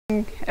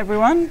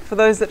Everyone, for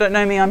those that don't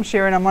know me, I'm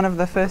Sharon. I'm one of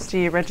the first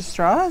year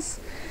registrars.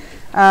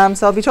 So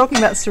I'll be talking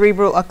about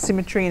cerebral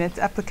oximetry and its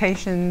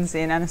applications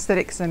in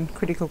anaesthetics and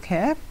critical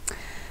care.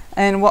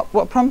 And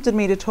what prompted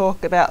me to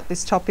talk about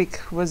this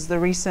topic was the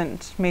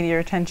recent media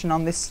attention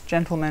on this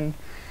gentleman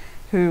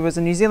who was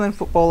a New Zealand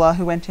footballer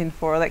who went in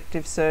for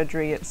elective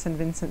surgery at St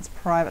Vincent's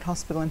Private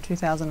Hospital in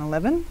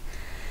 2011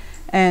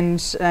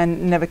 and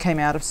never came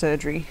out of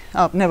surgery,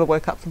 never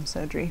woke up from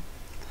surgery.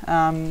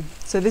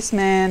 So this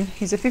man,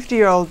 he's a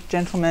 50-year-old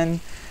gentleman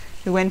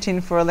who went in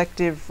for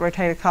elective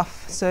rotator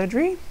cuff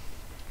surgery.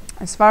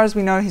 As far as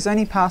we know, his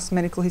only past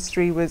medical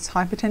history was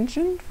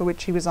hypertension, for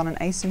which he was on an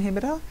ACE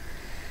inhibitor.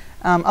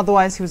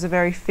 Otherwise, he was a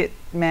very fit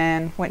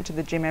man, went to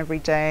the gym every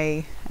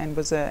day and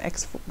was an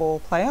ex-football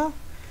player.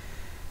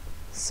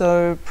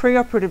 So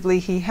pre-operatively,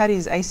 he had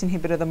his ACE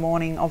inhibitor the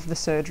morning of the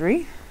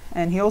surgery,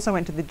 and he also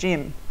went to the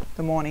gym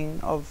the morning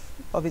of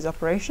his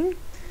operation.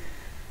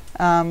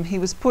 He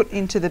was put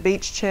into the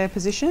beach chair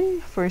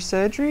position for his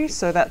surgery,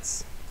 so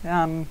that's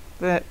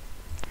the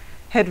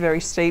head very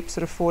steep,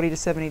 sort of 40 to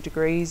 70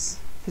 degrees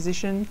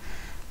position.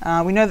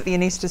 We know that the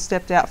anaesthetist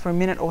stepped out for a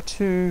minute or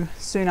two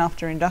soon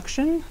after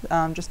induction,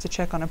 just to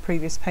check on a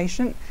previous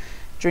patient.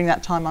 During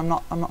that time, I'm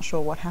not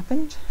sure what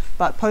happened,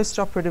 but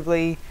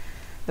post-operatively,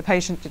 the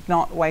patient did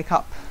not wake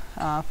up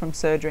from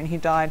surgery, and he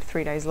died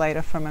 3 days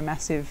later from a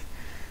massive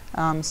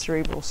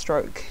cerebral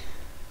stroke.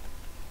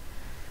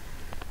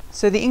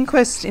 So the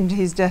inquest into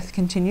his death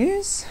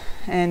continues,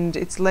 and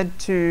it's led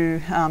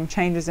to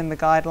changes in the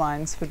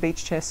guidelines for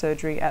beach chair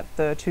surgery at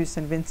the two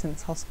St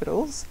Vincent's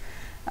hospitals.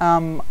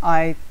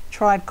 I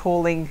tried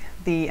calling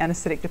the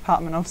anaesthetic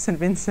department of St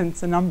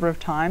Vincent's a number of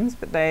times,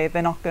 but they're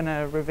not going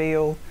to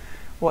reveal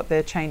what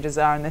their changes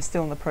are, and they're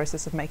still in the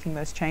process of making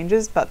those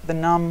changes. But the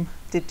NUM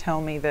did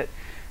tell me that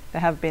there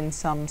have been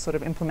some sort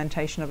of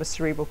implementation of a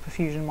cerebral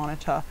perfusion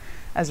monitor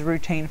as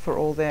routine for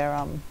all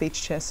their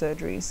beach chair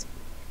surgeries.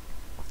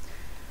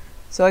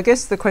 So I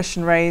guess the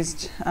question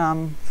raised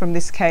from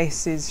this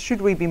case is,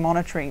 should we be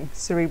monitoring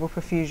cerebral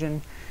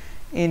perfusion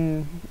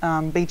in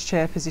beach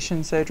chair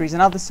position surgeries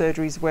and other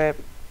surgeries where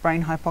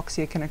brain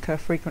hypoxia can occur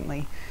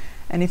frequently?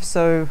 And if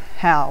so,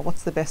 how?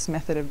 What's the best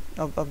method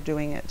of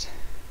doing it?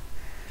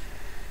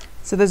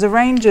 So there's a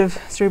range of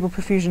cerebral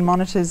perfusion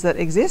monitors that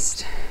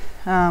exist.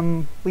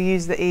 We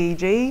use the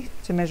EEG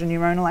to measure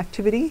neuronal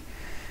activity.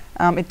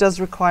 It does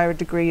require a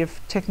degree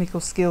of technical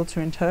skill to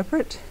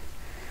interpret.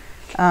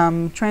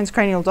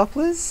 Transcranial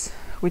Dopplers,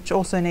 which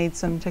also need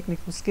some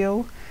technical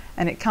skill,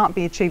 and it can't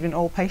be achieved in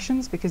all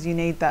patients because you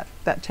need that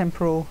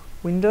temporal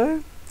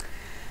window.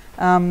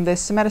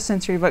 There's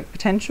somatosensory evoked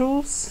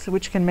potentials,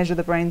 which can measure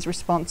the brain's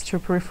response to a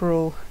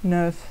peripheral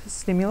nerve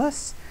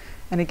stimulus,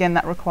 and again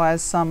that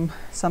requires some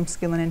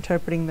skill in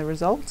interpreting the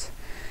result.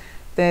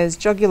 There's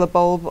jugular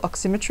bulb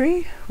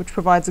oximetry, which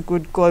provides a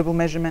good global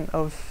measurement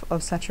of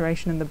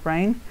saturation in the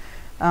brain,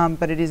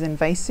 but it is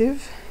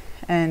invasive.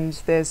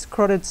 And there's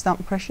carotid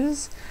stump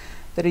pressures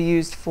that are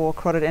used for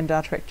carotid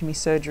endarterectomy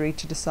surgery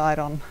to decide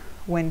on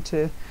when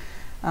to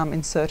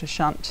insert a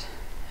shunt.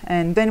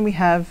 And then we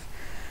have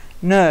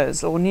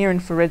NIRS, or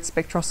near-infrared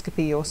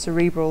spectroscopy, or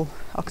cerebral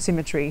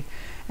oximetry.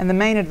 And the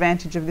main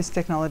advantage of this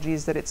technology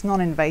is that it's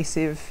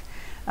non-invasive.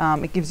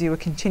 It gives you a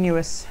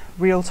continuous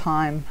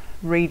real-time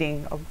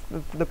reading of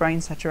the brain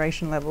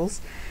saturation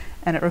levels,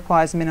 and it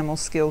requires minimal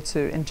skill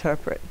to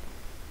interpret.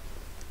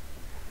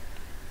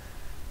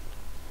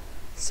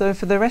 So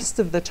for the rest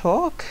of the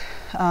talk,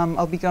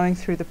 I'll be going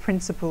through the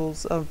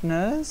principles of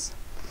NIRS,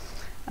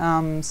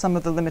 some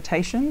of the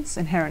limitations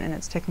inherent in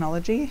its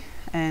technology,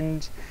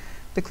 and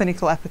the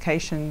clinical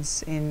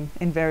applications in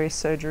various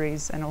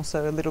surgeries, and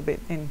also a little bit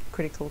in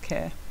critical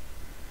care.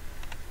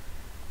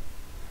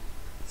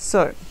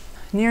 So,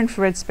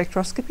 near-infrared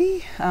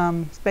spectroscopy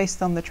is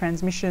based on the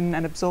transmission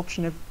and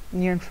absorption of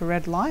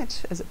near-infrared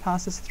light as it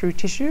passes through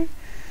tissue.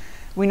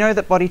 We know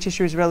that body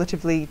tissue is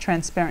relatively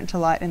transparent to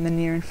light in the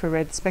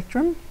near-infrared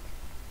spectrum,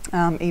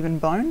 even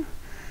bone.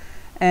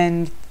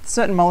 And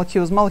certain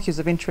molecules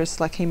of interest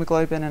like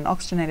hemoglobin and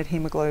oxygenated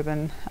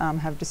hemoglobin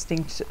have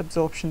distinct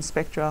absorption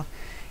spectra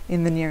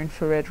in the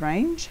near-infrared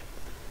range.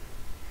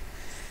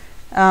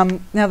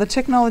 Now the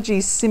technology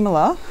is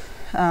similar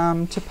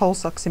to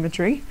pulse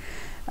oximetry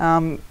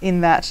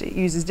in that it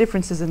uses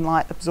differences in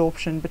light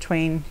absorption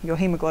between your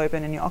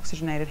hemoglobin and your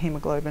oxygenated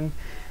hemoglobin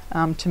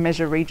to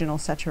measure regional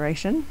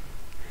saturation.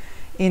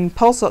 In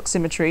pulse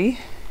oximetry,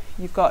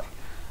 you've got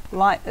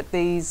light at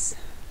these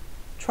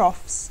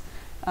troughs.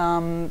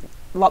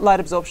 Light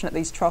absorption at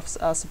these troughs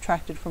are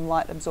subtracted from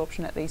light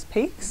absorption at these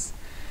peaks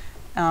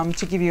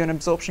to give you an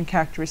absorption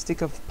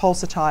characteristic of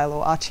pulsatile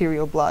or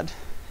arterial blood.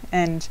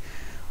 And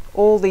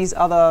all these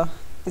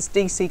this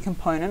DC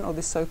component, or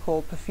this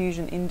so-called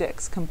perfusion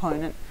index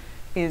component,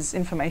 is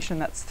information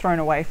that's thrown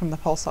away from the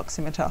pulse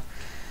oximeter.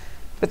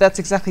 But that's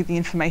exactly the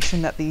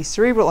information that the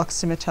cerebral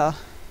oximeter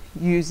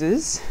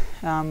uses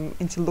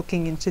into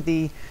looking into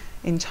the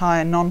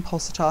entire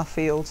non-pulsatile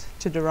field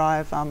to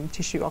derive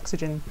tissue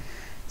oxygen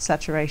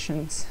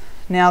saturations.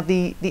 Now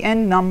the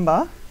N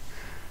number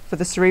for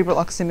the cerebral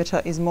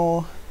oximeter is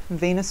more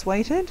venous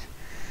weighted,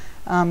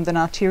 than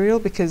arterial,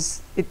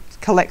 because it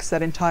collects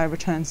that entire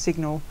return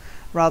signal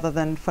rather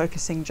than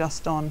focusing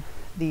just on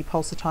the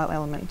pulsatile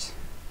element.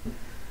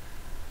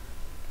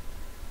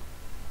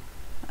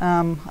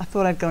 I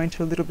thought I'd go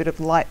into a little bit of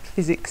light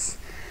physics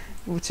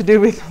to do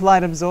with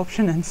light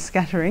absorption and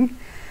scattering.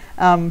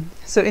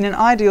 So in an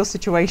ideal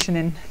situation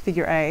in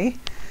figure A,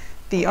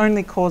 the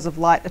only cause of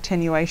light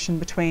attenuation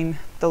between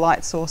the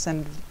light source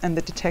and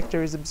the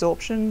detector is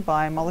absorption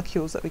by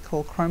molecules that we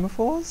call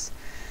chromophores.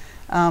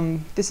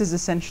 This is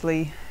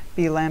essentially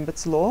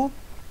Beer-Lambert's law,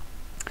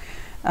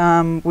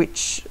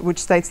 which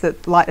states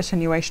that light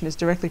attenuation is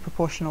directly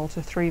proportional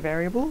to three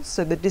variables.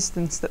 So the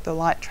distance that the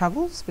light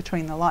travels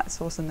between the light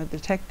source and the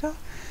detector,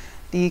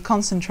 the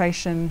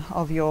concentration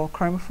of your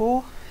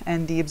chromophore,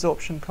 and the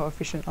absorption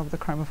coefficient of the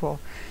chromophore.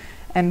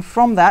 And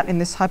from that, in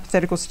this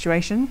hypothetical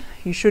situation,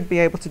 you should be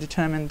able to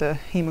determine the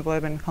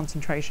hemoglobin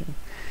concentration.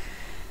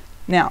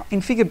 Now, in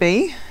figure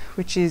B,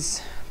 which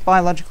is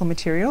biological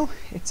material,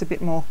 it's a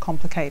bit more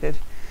complicated.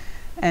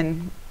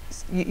 And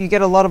you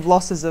get a lot of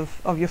losses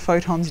of your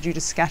photons due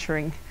to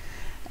scattering,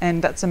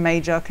 and that's a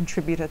major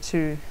contributor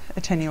to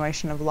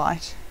attenuation of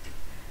light.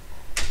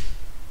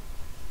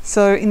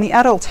 So in the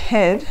adult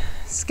head,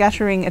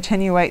 scattering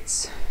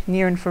attenuates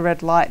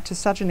near-infrared light to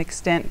such an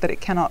extent that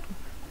it cannot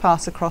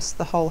pass across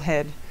the whole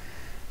head.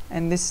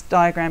 And this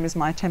diagram is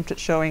my attempt at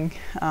showing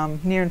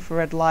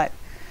near-infrared light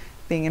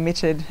being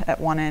emitted at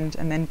one end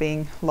and then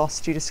being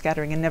lost due to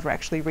scattering and never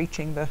actually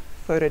reaching the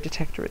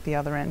photodetector at the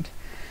other end.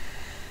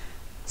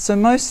 So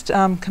most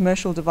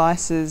commercial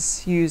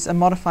devices use a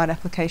modified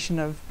application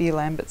of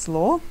Beer-Lambert's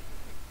law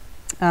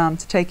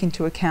to take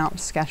into account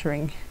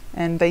scattering,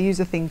 and they use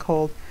a thing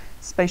called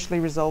spatially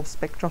resolved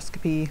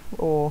spectroscopy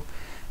or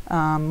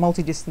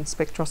multi-distance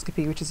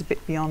spectroscopy, which is a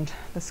bit beyond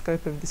the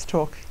scope of this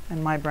talk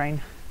and my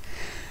brain.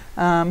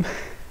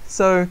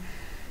 So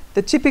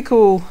the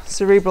typical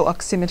cerebral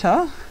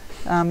oximeter,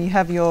 you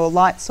have your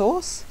light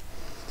source.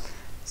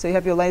 So you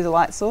have your laser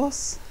light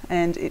source,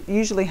 and it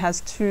usually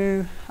has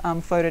two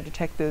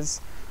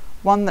photodetectors,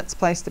 one that's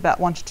placed about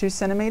 1 to 2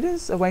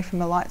 centimeters away from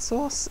the light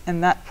source,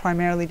 and that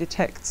primarily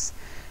detects,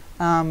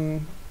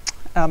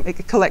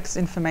 it collects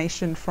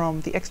information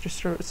from the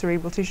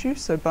extracerebral tissue,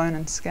 so bone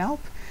and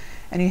scalp.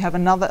 And you have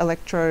another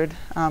electrode,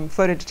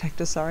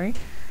 photodetector,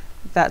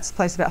 that's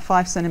placed about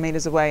 5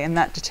 centimeters away, and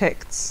that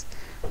detects,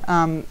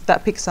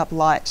 that picks up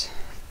light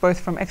both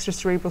from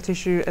extracerebral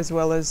tissue as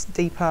well as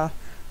deeper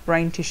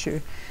brain tissue.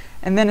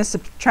 And then a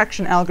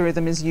subtraction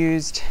algorithm is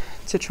used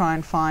to try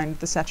and find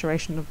the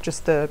saturation of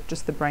just the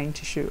brain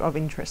tissue of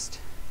interest.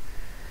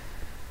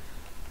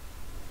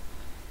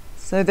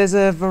 So there's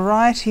a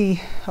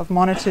variety of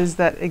monitors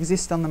that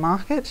exist on the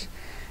market,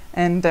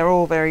 and they're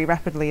all very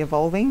rapidly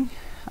evolving.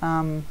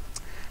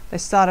 They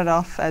started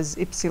off as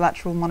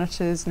ipsilateral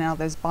monitors, now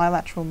there's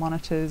bilateral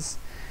monitors.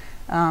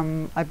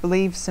 I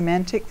believe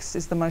Semantics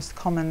is the most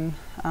common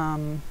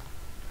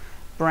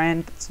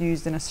brand that's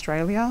used in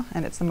Australia,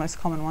 and it's the most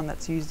common one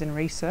that's used in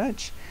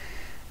research.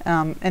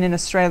 And in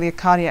Australia,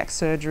 cardiac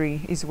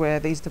surgery is where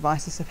these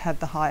devices have had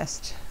the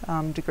highest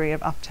degree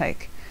of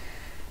uptake.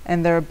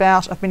 And they're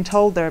about, I've been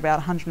told they're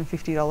about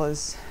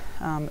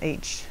 $150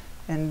 each,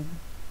 and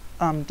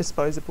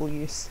disposable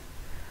use,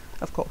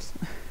 of course.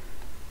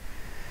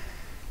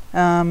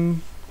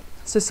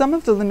 So some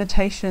of the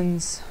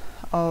limitations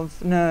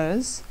of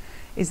NIRS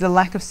is the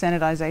lack of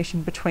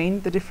standardization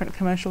between the different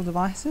commercial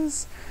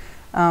devices.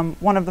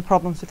 One of the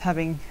problems with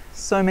having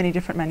so many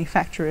different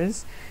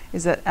manufacturers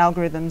is that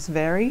algorithms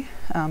vary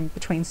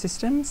between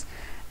systems,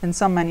 and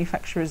some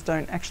manufacturers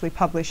don't actually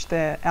publish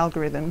their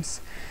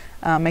algorithms,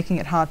 making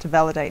it hard to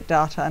validate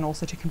data and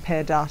also to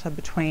compare data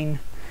between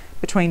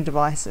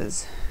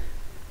devices.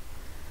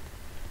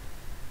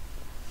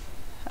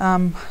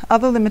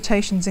 Other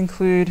limitations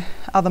include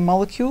other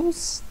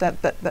molecules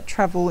that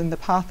travel in the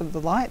path of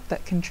the light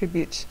that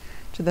contribute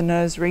to the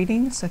NIRS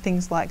readings. So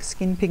things like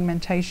skin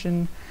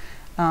pigmentation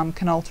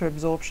can alter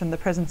absorption, the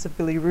presence of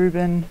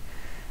bilirubin.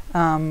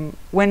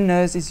 When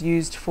NIRS is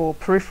used for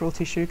peripheral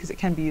tissue, because it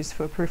can be used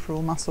for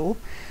peripheral muscle,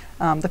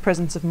 the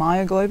presence of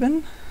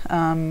myoglobin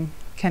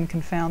can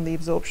confound the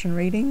absorption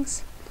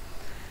readings.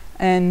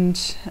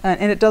 And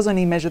it does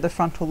only measure the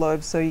frontal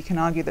lobe, so you can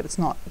argue that it's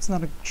not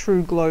a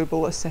true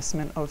global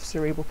assessment of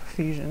cerebral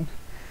perfusion.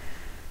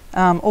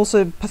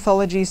 Also,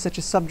 pathologies such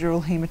as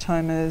subdural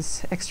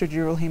hematomas,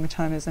 extradural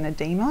hematomas, and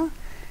edema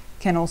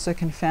can also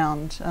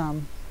confound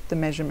the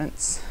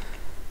measurements.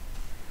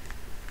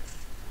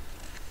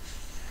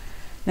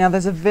 Now,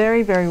 there's a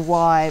very, very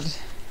wide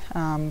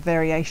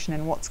variation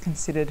in what's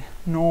considered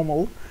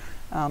normal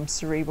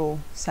cerebral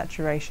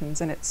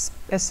saturations, and it's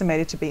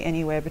estimated to be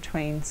anywhere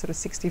between sort of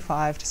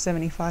 65 to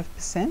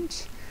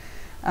 75%.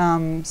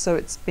 So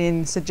it's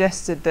been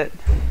suggested that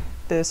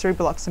the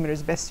cerebral oximeter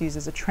is best used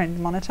as a trend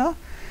monitor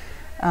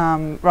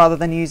rather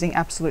than using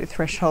absolute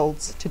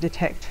thresholds to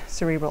detect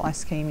cerebral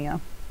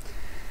ischemia.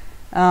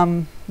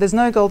 There's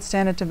no gold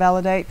standard to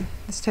validate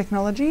this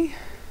technology,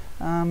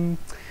 and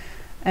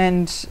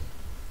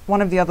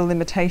one of the other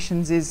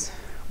limitations is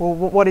well,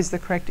 what is the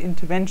correct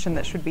intervention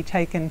that should be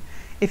taken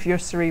if your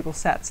cerebral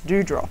sats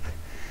do drop?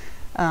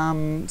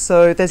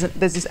 So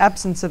there's this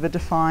absence of a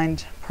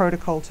defined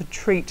protocol to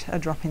treat a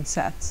drop in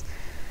sats.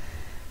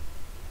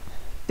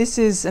 This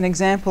is an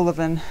example of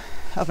an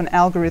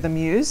algorithm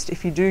used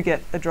if you do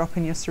get a drop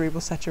in your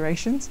cerebral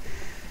saturations.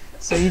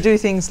 So you do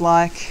things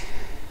like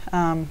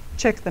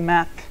check the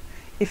map.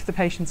 If the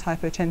patient's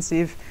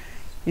hypotensive,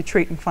 you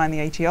treat and find the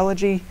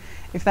etiology.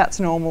 If that's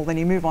normal, then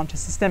you move on to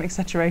systemic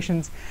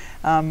saturations.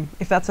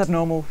 If that's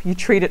abnormal, you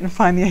treat it and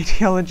find the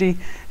etiology,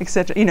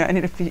 etc. You know, and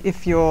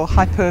if you're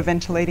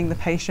hyperventilating the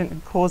patient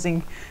and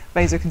causing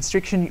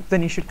vasoconstriction,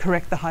 then you should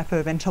correct the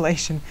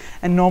hyperventilation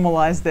and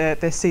normalize their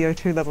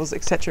CO2 levels,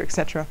 etc.,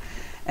 etc.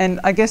 And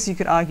I guess you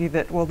could argue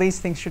that, well, these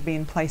things should be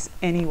in place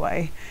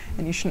anyway,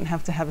 and you shouldn't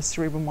have to have a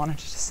cerebral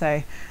monitor to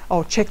say,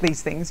 oh, check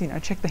these things, you know,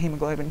 check the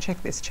hemoglobin,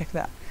 check this, check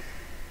that.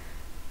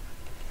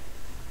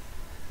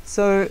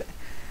 So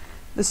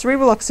the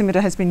cerebral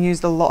oximeter has been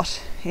used a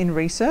lot in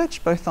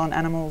research, both on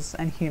animals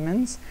and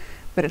humans,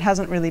 but it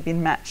hasn't really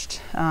been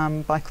matched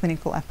by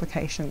clinical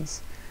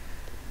applications.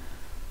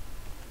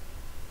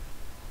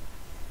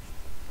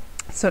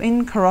 So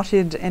in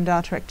carotid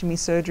endarterectomy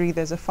surgery,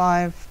 there's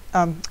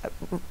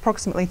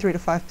approximately 3 to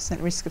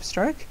 5% risk of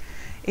stroke,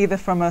 either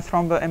from a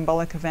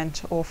thromboembolic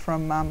event or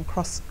from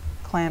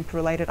cross-clamp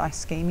related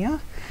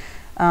ischemia.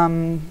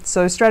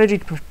 So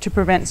strategy to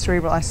prevent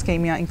cerebral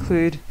ischemia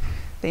include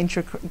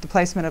the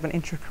placement of an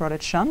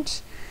intracarotid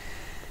shunt,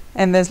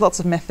 and there's lots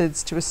of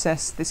methods to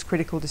assess this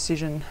critical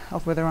decision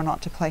of whether or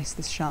not to place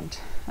this shunt.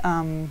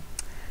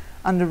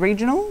 Under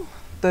regional,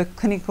 the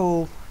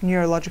clinical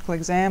neurological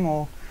exam,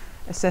 or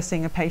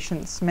assessing a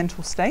patient's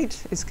mental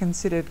state, is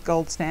considered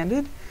gold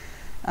standard,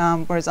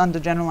 whereas under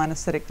general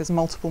anaesthetic there's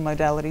multiple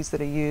modalities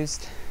that are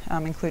used,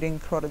 including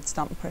carotid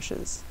stump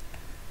pressures.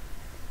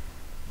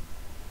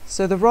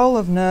 So the role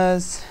of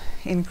NERS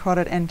in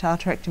carotid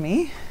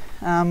endarterectomy,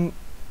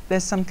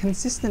 there's some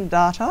consistent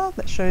data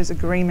that shows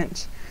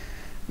agreement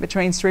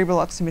between cerebral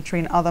oximetry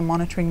and other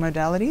monitoring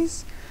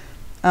modalities.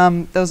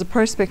 There was a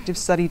prospective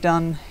study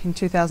done in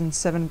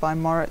 2007 by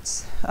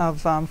Moritz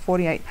of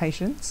 48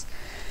 patients,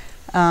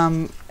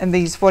 and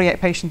these 48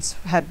 patients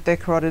had their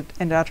carotid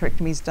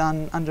endarterectomies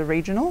done under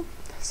regional,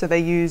 so they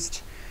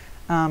used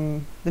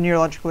the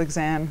neurological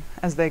exam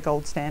as their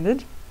gold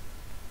standard.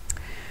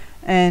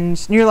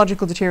 And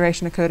neurological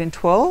deterioration occurred in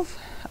 12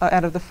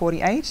 out of the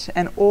 48,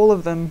 and all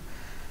of them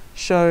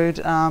showed,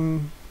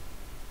 all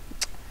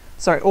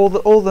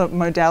the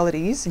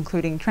modalities,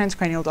 including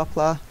transcranial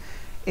Doppler,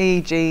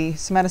 EEG,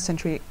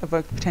 somatosensory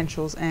evoked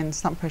potentials, and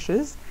stump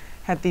pressures,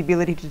 had the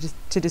ability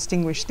to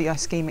distinguish the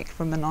ischemic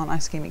from the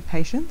non-ischemic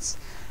patients,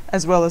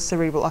 as well as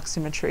cerebral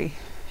oximetry.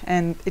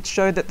 And it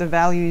showed that the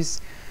values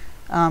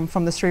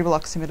from the cerebral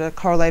oximeter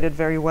correlated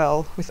very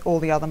well with all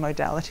the other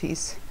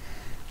modalities.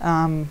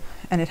 And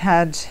it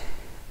had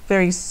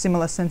very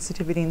similar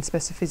sensitivity and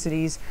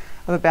specificities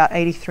of about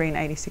 83 and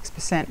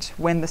 86%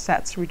 when the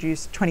SATs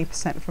reduced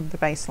 20% from the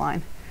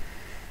baseline.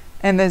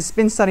 And there's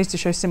been studies to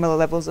show similar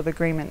levels of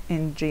agreement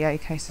in GA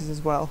cases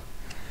as well.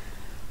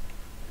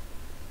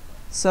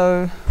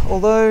 So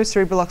although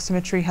cerebral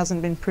oximetry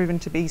hasn't been proven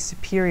to be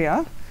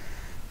superior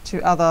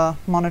to other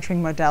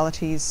monitoring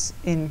modalities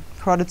in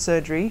carotid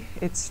surgery,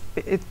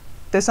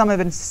 there's some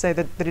evidence to say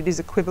that it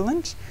is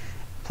equivalent,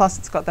 plus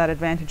it's got that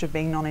advantage of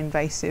being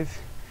non-invasive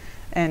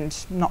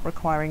and not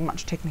requiring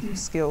much technical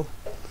skill.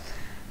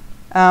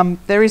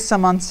 There is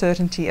some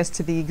uncertainty as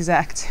to the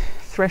exact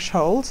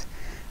threshold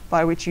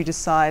by which you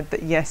decide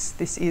that yes,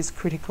 this is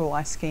critical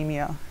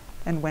ischemia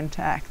and when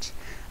to act.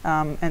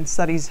 And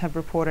studies have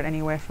reported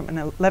anywhere from an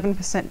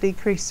 11%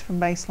 decrease from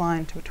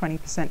baseline to a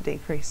 20%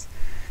 decrease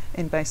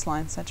in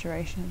baseline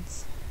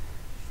saturations.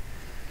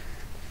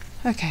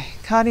 Okay,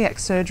 cardiac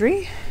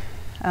surgery.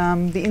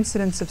 The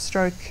incidence of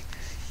stroke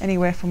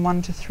anywhere from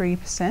 1 to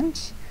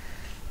 3%.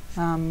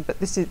 But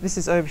this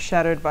is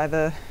overshadowed by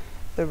the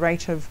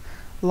rate of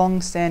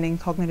long-standing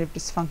cognitive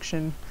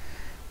dysfunction,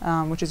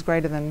 which is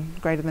greater than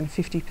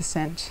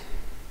 50%.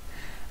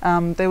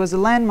 There was a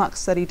landmark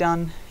study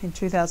done in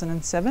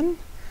 2007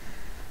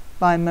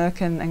 by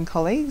Merkin and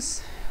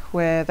colleagues,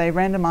 where they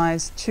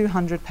randomized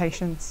 200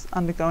 patients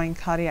undergoing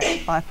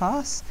cardiac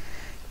bypass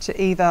to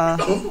either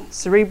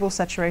cerebral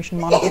saturation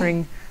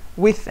monitoring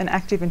with an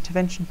active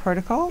intervention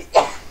protocol,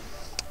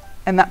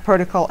 and that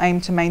protocol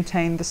aimed to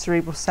maintain the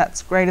cerebral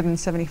sats greater than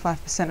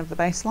 75% of the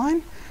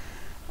baseline,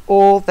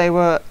 or they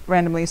were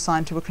randomly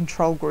assigned to a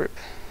control group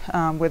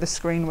where the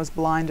screen was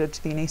blinded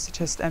to the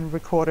anaesthetist and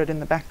recorded in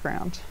the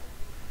background.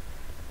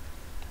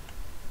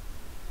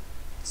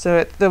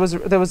 So there was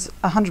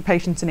 100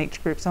 patients in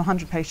each group, so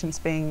 100 patients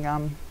being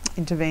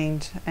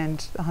intervened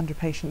and 100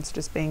 patients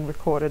just being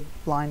recorded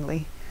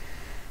blindly.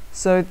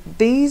 So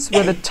these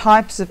were the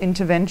types of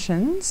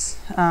interventions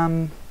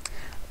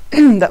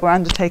that were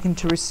undertaken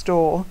to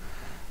restore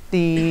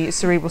the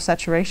cerebral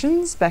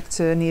saturations back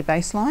to near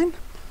baseline.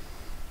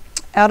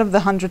 Out of the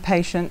 100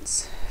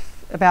 patients,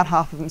 about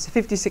half of them, so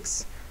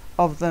 56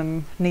 of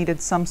them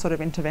needed some sort of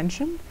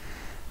intervention.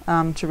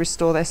 to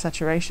restore their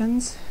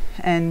saturations,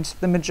 and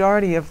the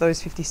majority of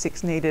those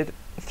 56 needed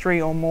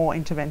 3 or more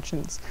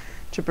interventions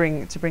to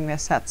bring their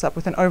sats up,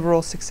 with an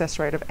overall success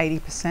rate of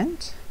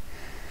 80%.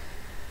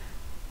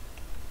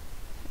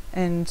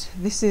 And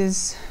this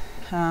is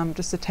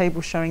just a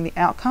table showing the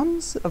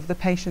outcomes of the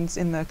patients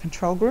in the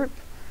control group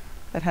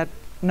that had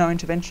no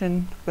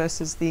intervention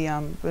versus the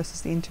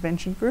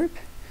intervention group.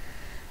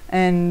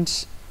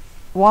 And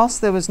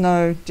whilst there was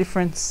no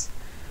difference,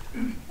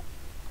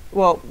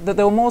 well,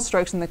 there were more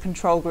strokes in the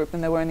control group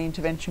than there were in the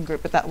intervention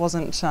group, but that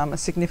wasn't a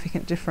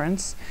significant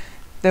difference.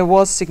 There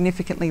was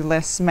significantly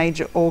less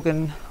major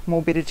organ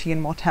morbidity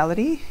and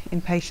mortality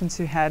in patients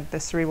who had their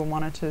cerebral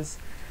monitors,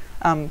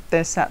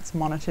 their SATs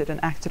monitored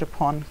and acted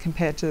upon,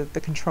 compared to the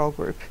control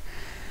group.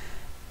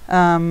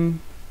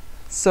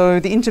 So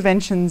the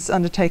interventions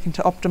undertaken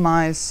to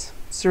optimise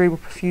cerebral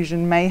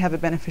perfusion may have a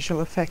beneficial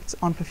effect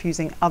on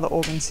perfusing other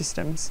organ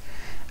systems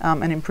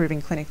and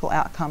improving clinical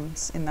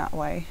outcomes in that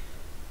way.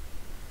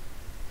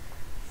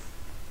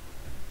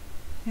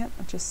 Yep,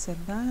 I just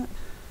said that.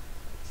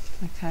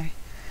 Okay.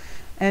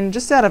 And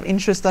just out of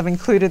interest, I've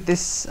included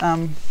this,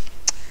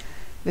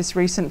 this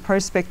recent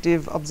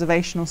prospective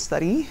observational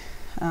study,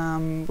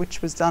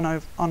 which was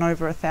done on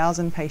over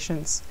 1,000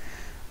 patients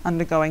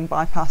undergoing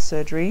bypass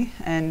surgery.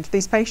 And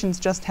these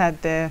patients just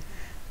had their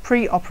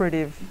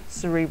pre-operative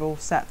cerebral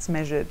SATs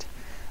measured,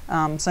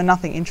 so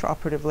nothing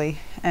intraoperatively.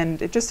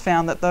 And it just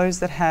found that those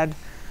that had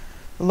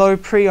low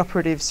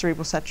pre-operative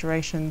cerebral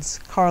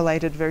saturations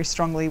correlated very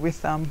strongly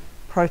with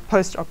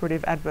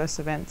post-operative adverse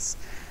events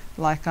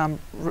like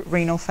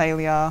renal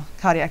failure,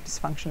 cardiac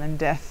dysfunction and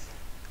death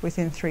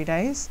within 3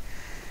 days.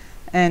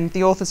 And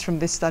the authors from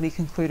this study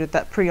concluded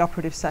that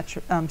pre-operative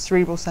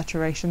cerebral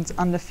saturations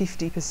under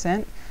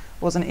 50%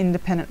 was an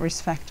independent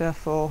risk factor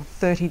for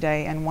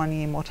 30-day and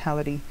 1-year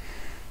mortality.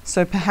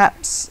 So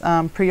perhaps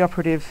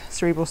pre-operative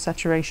cerebral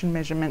saturation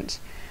measurement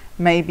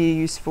may be a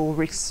useful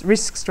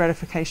risk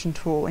stratification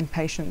tool in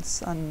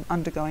patients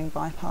undergoing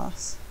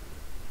bypass.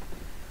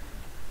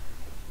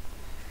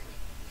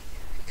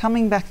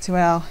 Coming back to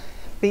our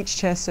beach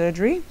chair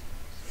surgery,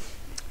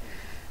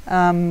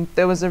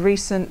 there was a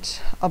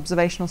recent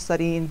observational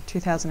study in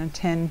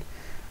 2010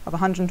 of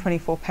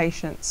 124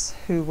 patients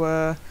who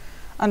were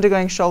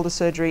undergoing shoulder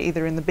surgery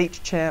either in the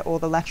beach chair or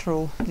the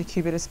lateral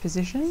decubitus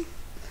position.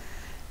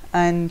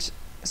 And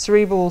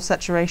cerebral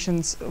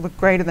saturations with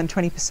greater than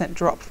 20%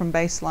 drop from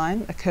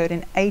baseline occurred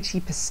in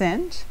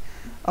 80%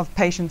 of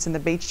patients in the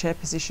beach chair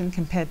position,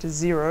 compared to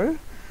 0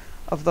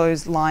 of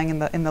those lying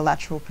in the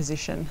lateral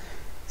position.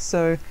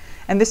 So,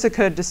 and this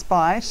occurred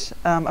despite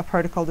a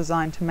protocol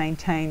designed to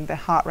maintain their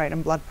heart rate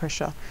and blood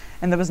pressure,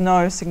 and there was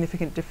no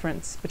significant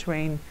difference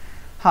between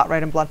heart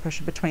rate and blood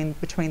pressure between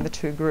the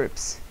two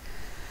groups.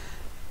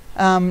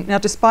 Now,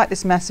 despite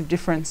this massive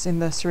difference in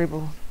the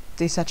cerebral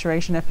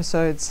desaturation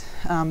episodes,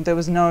 there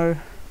was no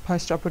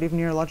post-operative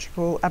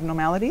neurological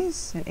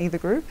abnormalities in either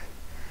group.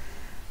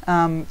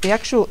 The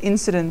actual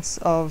incidence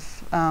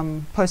of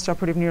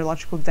post-operative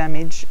neurological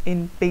damage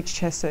in beach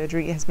chair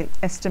surgery has been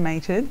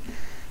estimated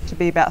to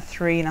be about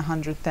 3 in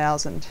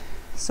 100,000.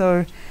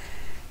 So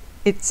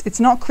it's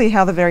not clear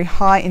how the very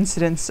high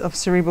incidence of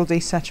cerebral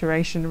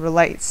desaturation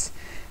relates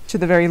to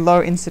the very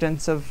low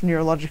incidence of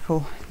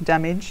neurological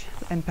damage,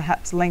 and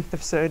perhaps length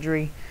of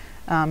surgery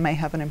may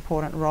have an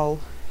important role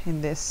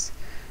in this.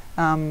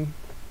 But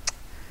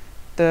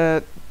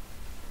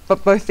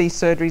both these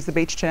surgeries, the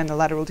beach chair and the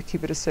lateral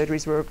decubitus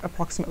surgeries, were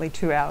approximately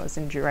 2 hours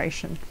in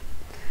duration.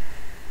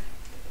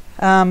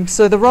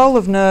 So the role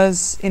of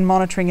NERS in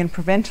monitoring and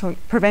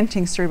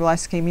preventing cerebral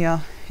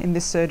ischemia in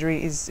this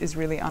surgery is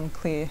really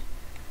unclear.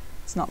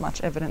 There's not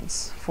much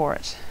evidence for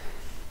it.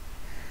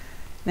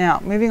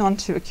 Now, moving on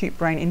to acute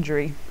brain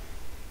injury.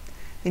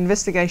 The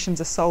investigations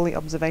are solely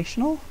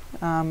observational.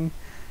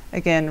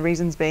 Again,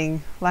 reasons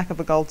being lack of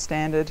a gold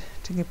standard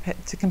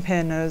to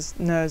compare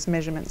NERS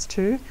measurements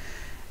to,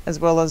 as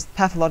well as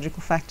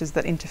pathological factors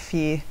that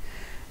interfere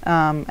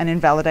and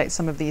invalidate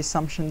some of the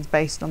assumptions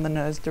based on the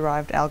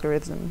NERS-derived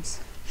algorithms.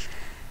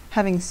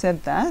 Having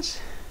said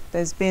that,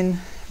 there's been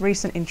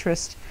recent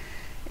interest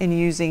in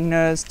using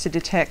NERS to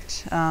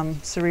detect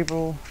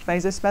cerebral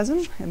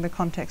vasospasm in the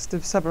context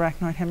of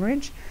subarachnoid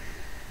hemorrhage.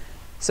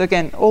 So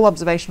again, all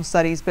observational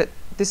studies, but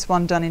this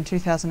one done in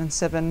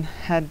 2007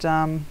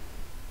 had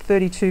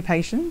 32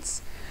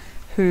 patients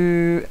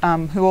who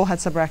all had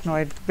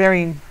subarachnoid,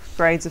 varying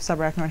grades of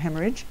subarachnoid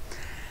hemorrhage.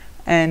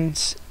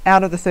 And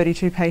out of the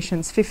 32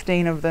 patients,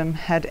 15 of them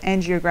had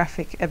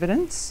angiographic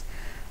evidence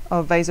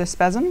of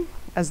vasospasm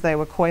as they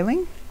were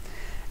coiling.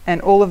 And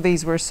all of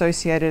these were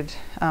associated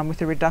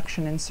with a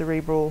reduction in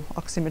cerebral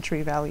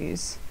oximetry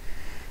values.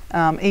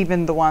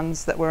 Even the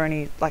ones that were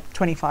only like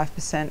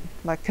 25%,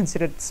 like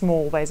considered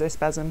small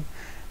vasospasm,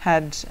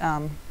 had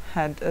an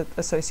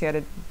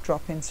associated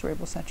drop in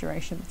cerebral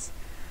saturations.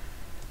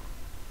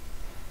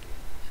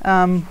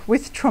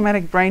 With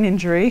traumatic brain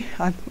injury,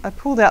 I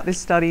pulled out this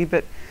study,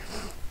 but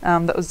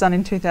that was done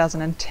in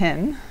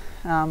 2010,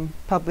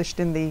 published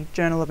in the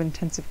Journal of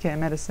Intensive Care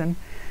Medicine.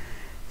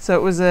 So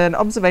it was an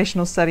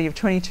observational study of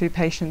 22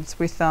 patients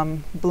with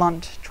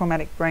blunt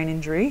traumatic brain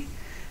injury,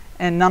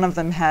 and none of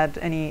them had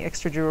any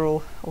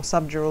extradural or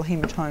subdural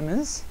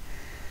hematomas.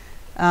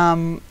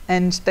 And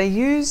they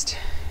used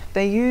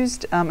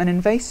an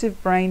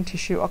invasive brain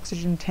tissue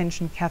oxygen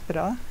tension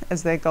catheter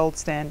as their gold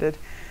standard.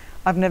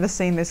 I've never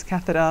seen this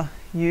catheter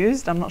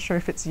used. I'm not sure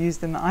if it's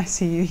used in the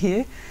ICU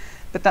here,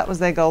 but that was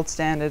their gold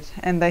standard.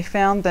 And they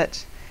found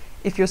that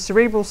if your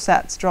cerebral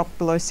SATs dropped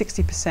below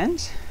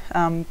 60%,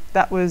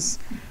 that was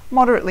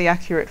moderately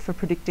accurate for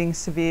predicting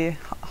severe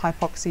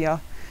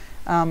hypoxia,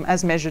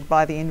 as measured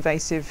by the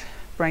invasive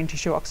brain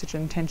tissue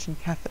oxygen tension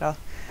catheter,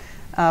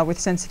 with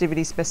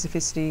sensitivity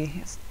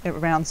specificity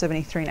around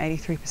 73 and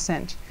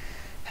 83%.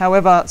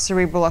 However,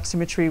 cerebral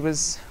oximetry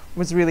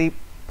was really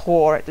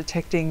poor at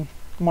detecting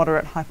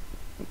moderate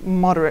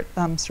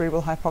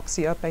cerebral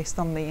hypoxia based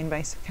on the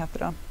invasive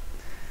catheter.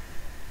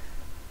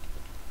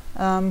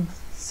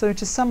 So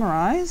to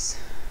summarise,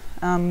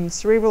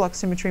 cerebral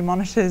oximetry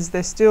monitors,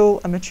 they're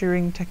still a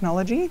maturing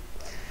technology,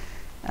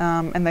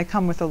 and they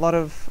come with a lot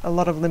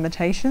of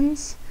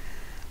limitations.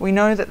 We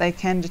know that they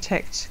can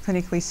detect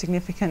clinically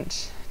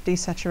significant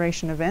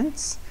desaturation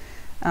events,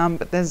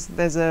 but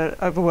there's an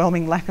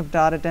overwhelming lack of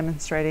data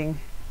demonstrating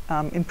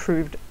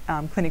improved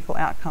clinical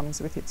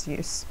outcomes with its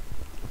use.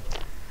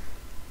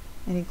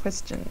 Any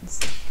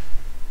questions?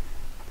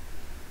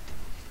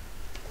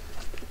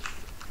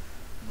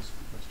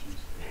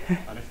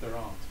 And if there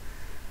aren't,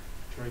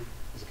 Tree,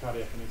 as a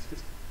cardiac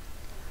anaesthetist,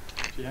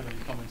 do you have any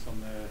comments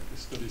on the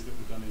studies that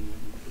were done in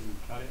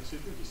cardiac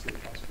surgery? Do you see the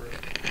cost for it?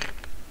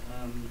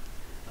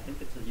 I think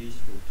it's a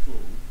useful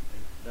tool.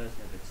 It does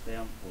have its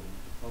downfall.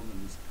 The problem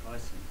is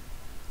pricing.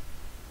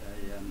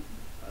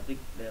 I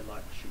think they're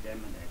like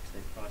Sugammadex,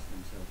 they price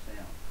themselves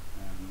out.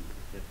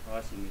 If their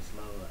pricing is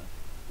lower,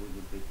 we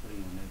would be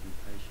putting on every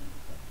patient,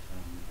 but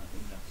I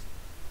think that's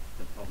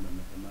the problem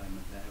at the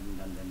moment. They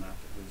haven't done their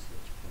market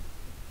research properly.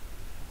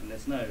 And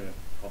there's no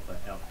proper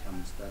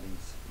outcome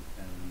studies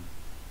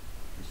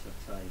which would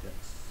say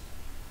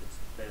it's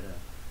better.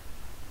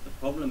 The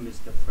problem is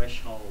the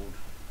threshold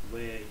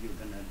where you're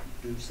going to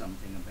do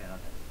something about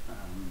it.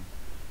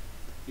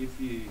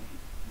 If you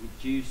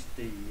reduce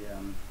the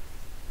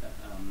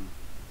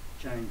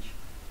change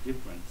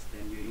difference,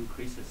 then you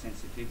increase the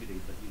sensitivity,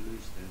 but you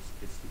lose the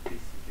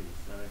specificity.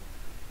 So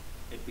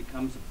it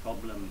becomes a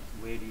problem.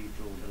 Where do you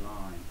draw the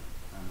line?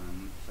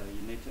 So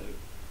you need to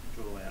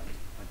draw out,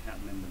 I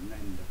can't remember the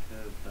name of the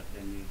curve, but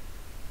then you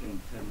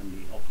can determine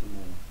the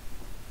optimal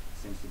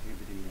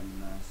sensitivity and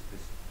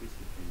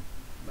specificity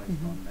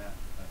based on that.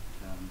 But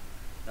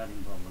that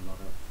involves a lot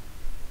of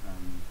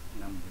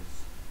numbers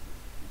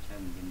which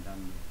haven't been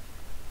done yet.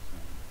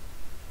 So.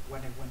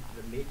 When I went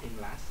to the meeting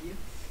last year,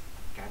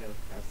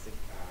 Cardiothoracic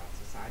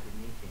Society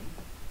meeting,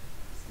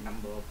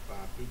 number of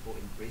people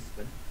in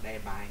Brisbane, they're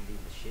buying the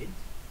machine.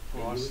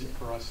 For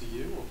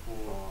ICU or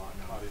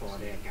for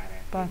their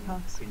cardiac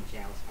Queen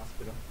Charles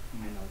Hospital.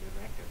 I know the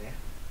director there.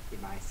 He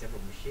buys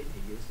several machines,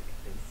 he uses it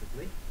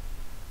extensively.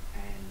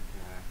 And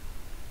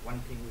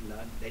one thing we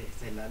learned, they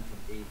learned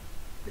from the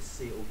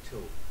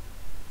CO2.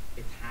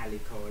 It's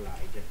highly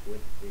correlated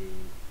with the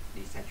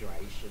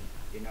saturation.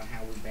 You know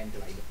how we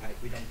ventilate the pipe,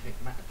 we don't take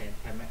much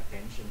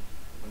attention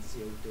when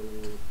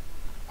CO2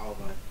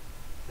 over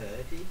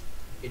 30.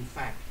 In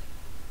fact,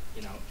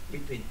 you know,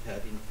 between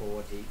 30 and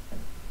 40,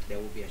 there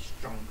will be a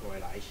strong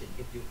correlation.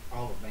 If you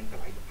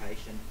over-ventilate the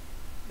patient,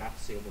 that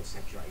cerebral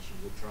saturation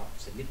will drop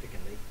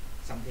significantly.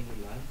 Something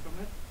we learned from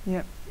it.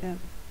 Yep.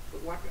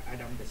 But what I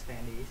don't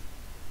understand is,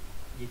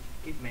 you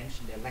keep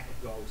mentioning the lack of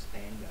gold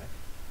standard.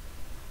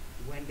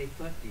 When they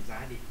first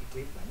designed the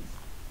equipment,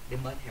 they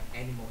must have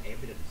animal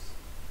evidence.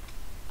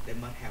 They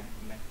must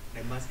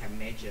have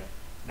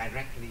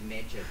directly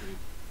measured the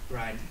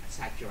brain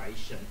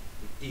saturation,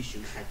 the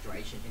tissue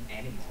saturation in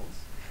animals.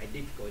 It's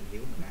difficult in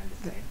human, I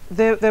understand.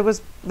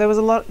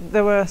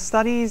 There were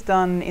studies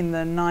done in the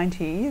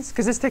 90s,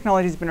 because this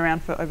technology has been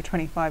around for over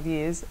 25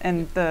 years,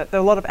 and there were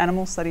a lot of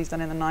animal studies done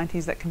in the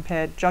 90s that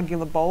compared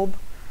jugular bulb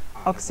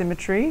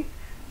oximetry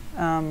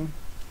to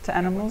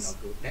animals.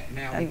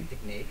 Now the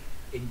technique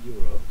in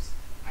Europe,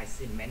 I've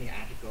seen many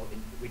articles,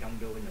 we don't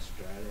do in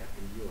Australia,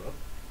 in Europe,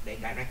 they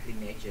directly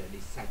measure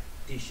the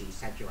tissue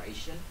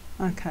saturation,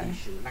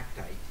 tissue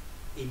lactate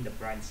in the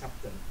brain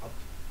substance of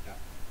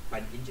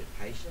brain injured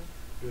patient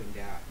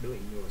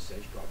doing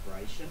neurosurgical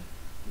operation.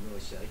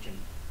 Neurosurgeon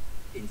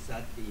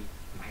insert the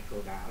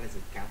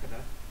microdialysis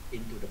catheter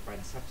into the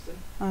brain substance,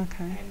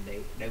 and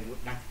they would,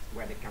 that's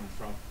where they come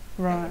from.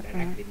 Right, they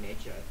would directly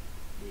measure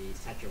the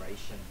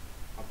saturation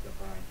of the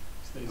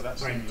brain. Is that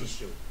brain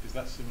tissue. Is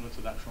that similar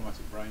to that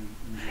traumatic brain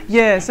injury?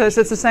 Yeah, so it's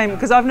the same,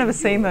 because I've never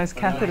seen those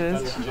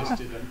catheters. That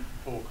suggested a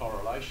poor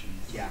correlation.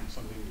 Yeah.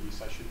 Something that you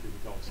say should be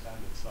the gold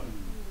standard. So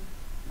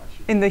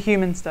in the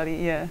human study,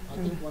 yeah. I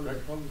think one of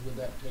the problems with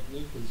that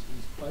technique is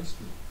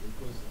placement,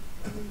 because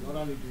not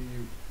only do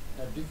you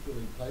have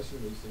difficulty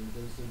placing these things,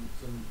 there's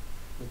some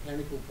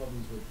mechanical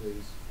problems with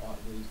these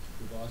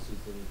devices,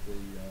 the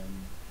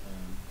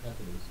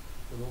catheters,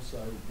 but also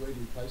where do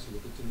you place it?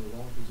 If it's in the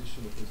wrong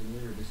position, if there's an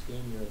area of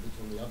ischemia that's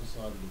on the other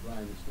side of the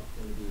brain, it's not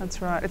going to be...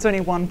 That's right. It's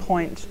only one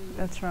point.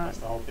 That's right. That's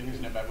the whole thing,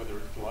 isn't it, about whether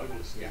it's global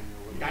ischemia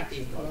or whether That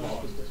it's is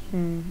localised.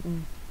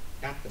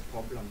 That's the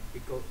problem,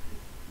 because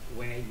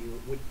where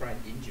you, with brain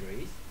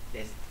injuries,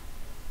 there's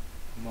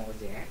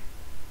mosaic,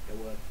 the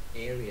word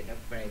area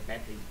that's very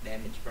badly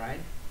damaged brain,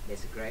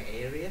 there's a grey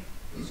area,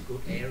 there's a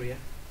good area.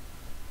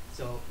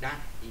 So that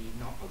is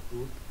not a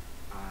good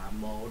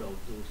model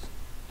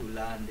to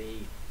learn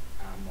the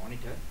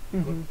monitor,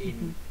 because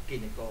in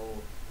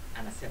clinical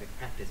anesthetic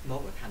practice,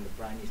 most of the time the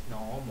brain is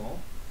normal.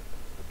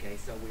 Okay,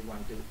 so we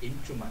want to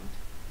instrument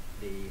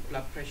the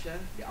blood pressure,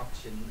 the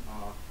oxygen,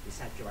 or the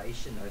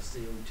saturation, or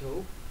CO2,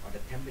 or the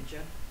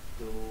temperature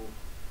to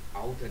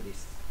alter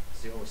this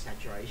zero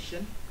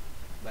saturation.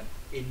 But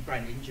in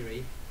brain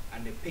injury,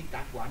 and they pick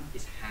that one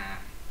is hard.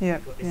 Yeah,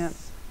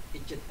 It's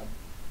just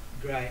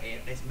a grey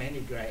area. There's many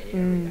grey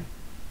area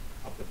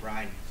of the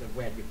brain. So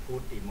where you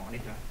put the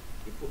monitor,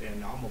 you put in a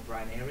normal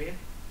brain area,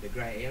 the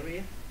grey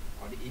area,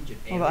 or the injured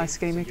area. Or the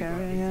ischemic so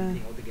area,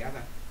 everything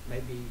altogether.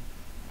 Maybe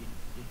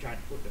you try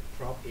to put the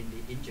probe in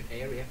the injured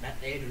area. That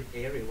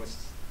area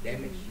was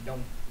damaged.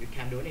 You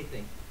can't do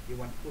anything. You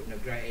want to put in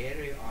a grey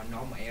area or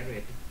normal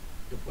area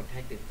to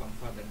protect it from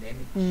further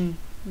damage.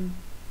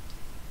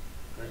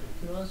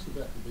 Can I ask you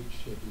about the beach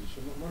chair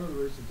position? One of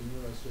the reasons the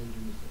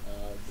neurosurgeons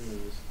are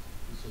doing this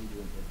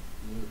procedure,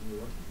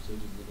 neurological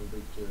procedures in the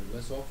beach chair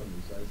less often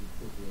these days is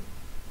because of the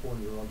poor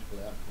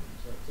neurological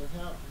outcomes. So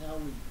how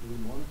do we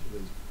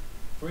monitor these?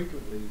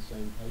 Frequently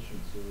seeing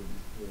patients who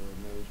are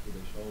managed with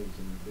their shoulders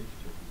in the beach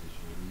chair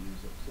position. Do we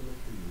use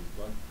oximetry, do we use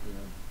blood,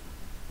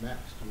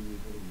 maps, do we use,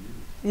 what do we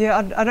use? Yeah,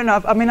 I don't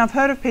know. I mean, I've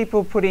heard of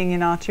people putting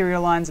in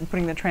arterial lines and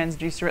putting the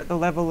transducer at the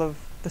level of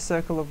the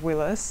circle of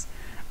Willis.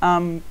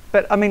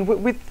 But I mean,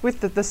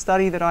 with the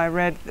study that I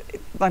read,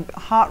 like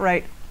heart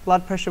rate,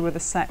 blood pressure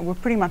were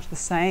pretty much the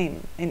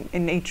same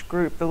in each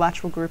group, the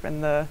lateral group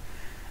and the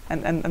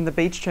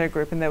beach chair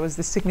group, and there was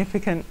this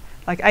significant,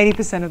 like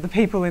 80% of the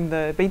people in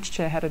the beach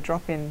chair had a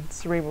drop in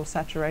cerebral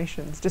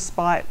saturations,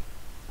 despite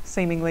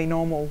seemingly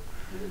normal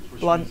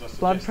blood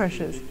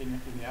pressures.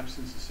 In the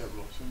absence of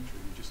cerebral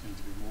oximetry, we just need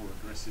to be more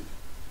aggressive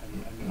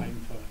and aim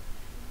for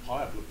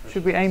higher blood pressure.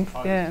 Should we aim?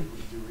 Yeah.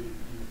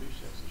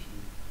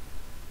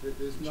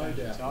 There's no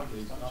doubt.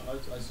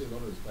 I see a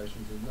lot of these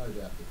patients. There's no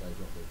doubt that they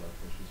drop their blood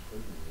pressures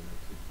frequently, and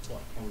it's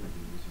quite common to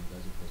be using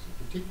vasopressors,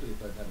 particularly if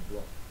they've had a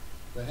block.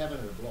 If they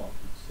haven't had a block,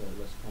 it's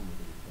less common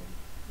to be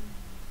problem.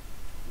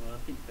 Well, I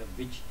think the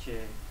beach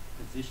chair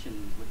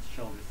position with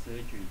shoulder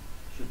surgery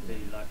should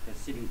be like a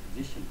sitting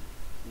position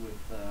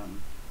with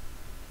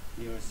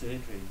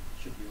neurosurgery.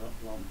 Should be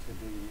belong to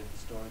the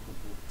historical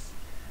books,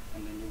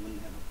 and then you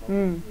wouldn't have a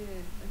problem.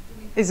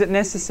 Is it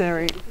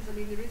necessary? Because I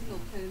mean, there is an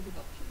alternative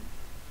option.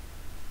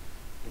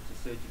 It's a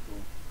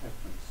surgical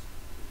preference.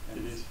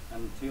 And it is.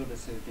 Until the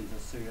surgeons are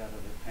sued out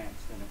of their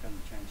pants, they're not going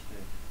to change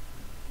their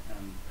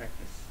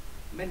practice.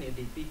 Many of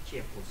the big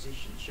chair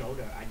position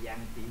shoulder are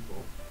young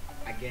people.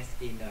 I guess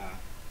in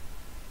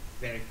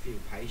very few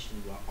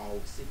patients were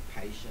all sick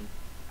patients.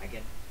 I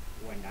guess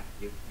when that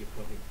you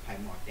probably pay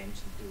more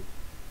attention to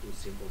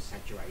cerebral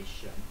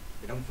saturation.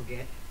 But don't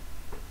forget,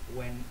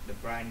 when the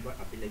brain got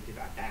ability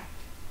to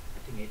adapt, I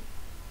think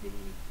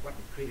what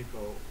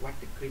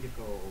the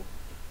critical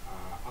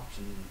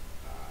option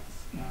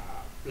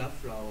blood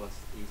flow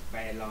is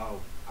very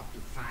low, up to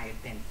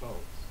 5-10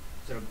 folds.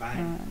 So the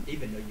brain,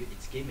 even though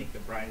it's ischemic, the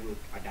brain will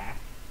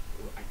adapt,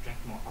 will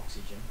attract more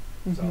oxygen.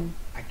 So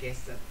I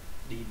guess that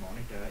the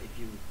monitor, if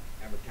you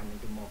ever come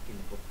into more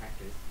clinical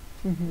practice,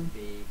 would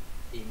be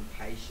in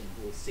patient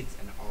who is sick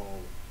and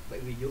old.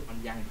 But when you're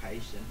on young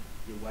patient,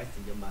 you're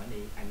wasting your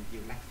money and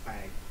you lack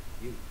fact.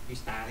 You're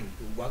starting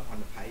to work on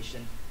the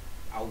patient,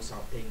 also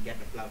get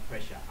the blood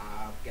pressure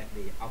up, get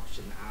the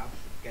oxygen up,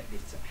 get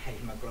this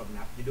hemoglobin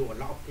up. You do a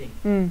lot of things,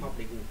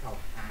 probably will cause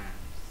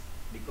harms,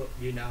 because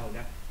you know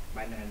that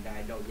by then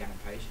those young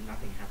patients,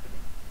 nothing happening.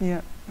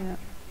 Yeah. You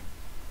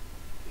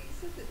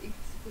said that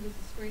it's good as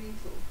a screening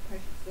tool for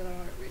patients that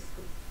are at risk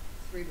of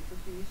cerebral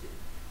perfusion.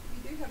 If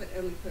you do have an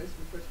elderly person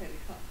with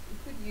rotator cuff, you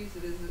could use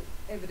it as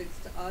evidence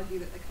to argue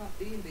that they can't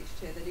be in beach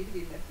chair, they need to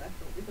be left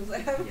lateral because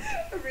they have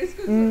a risk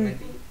of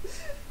cerebral.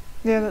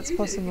 Yeah, that's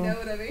possible. You know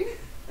what I mean?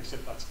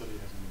 Except that study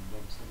hasn't been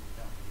done, so we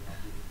can't really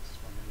argue that it's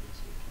strong evidence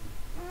that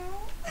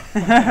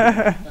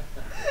it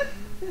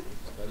can.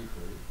 Study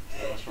proof.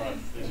 That's right.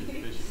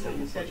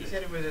 You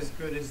said it was as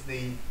good as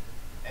the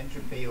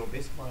entropy or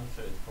BIS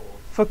monitors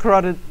for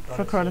carotid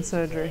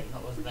surgery.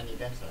 That wasn't any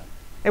better.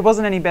 It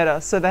wasn't any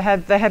better. So they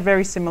had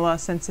very similar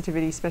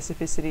sensitivity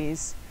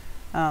specificities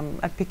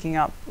at picking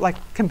up, like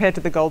compared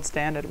to the gold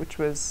standard, which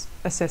was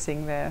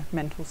assessing their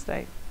mental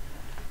state.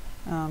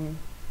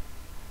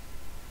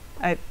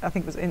 I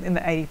think it was in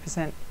the 80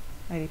 percentile.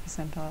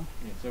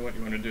 Yeah, so what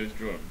you want to do is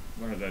draw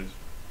one of those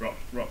rock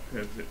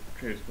curves that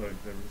curves called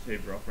the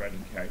receiver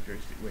operating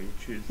characteristic, where you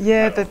choose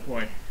the cut-off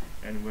point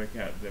and work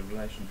out the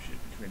relationship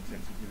between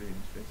sensitivity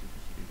and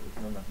specificity. There's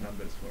not enough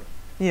numbers for it.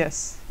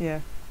 Yes,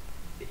 yeah.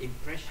 The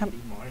impression the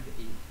monitor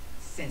is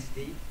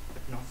sensitive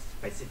but not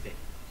specific.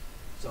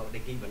 So they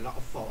give a lot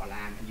of false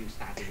alarm, and you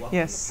start to work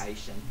Yes. on the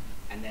patient,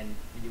 and then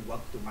you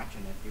work too much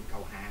on it, you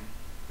go harm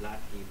blood,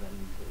 even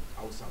to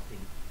also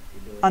things you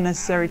do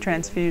Unnecessary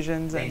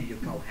transfusions then and you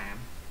go harm.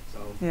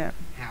 So yeah.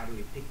 how do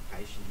we pick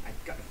patient? I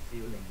got a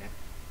feeling that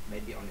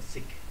maybe on a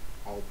sick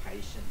old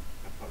patient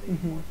are probably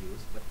Mhm. more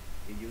used, but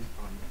you use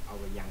on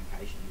our young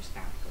patient, you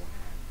start to go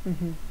harm.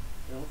 Mhm.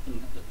 They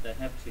often they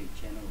have two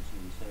channels,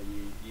 and so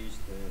you use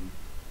the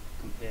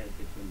compare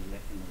between the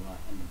left and the right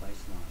on the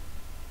baseline.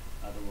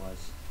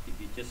 Otherwise, if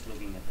you're just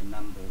looking at the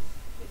numbers,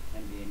 it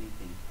can be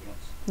anything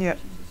once the Yep.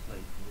 patient's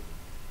asleep.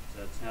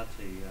 So it's how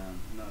to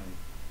know.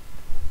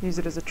 Use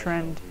it as a what the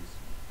trend. threshold is.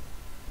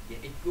 Yeah,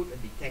 it's good to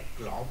detect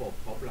global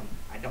problem.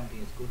 I don't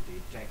think it's good to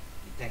detect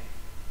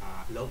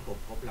local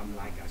problem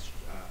like a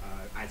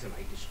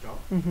isolated stroke.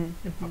 Mhm.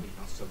 They're Mhm. probably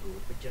not so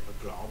good, but just a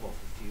global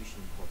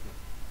perfusion problem.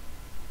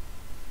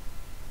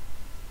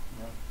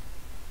 Right.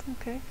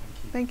 Okay. Thank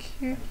you. Thank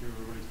you. Thank you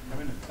everybody for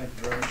coming, and thank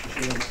you very much for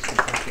sharing this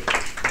fantastic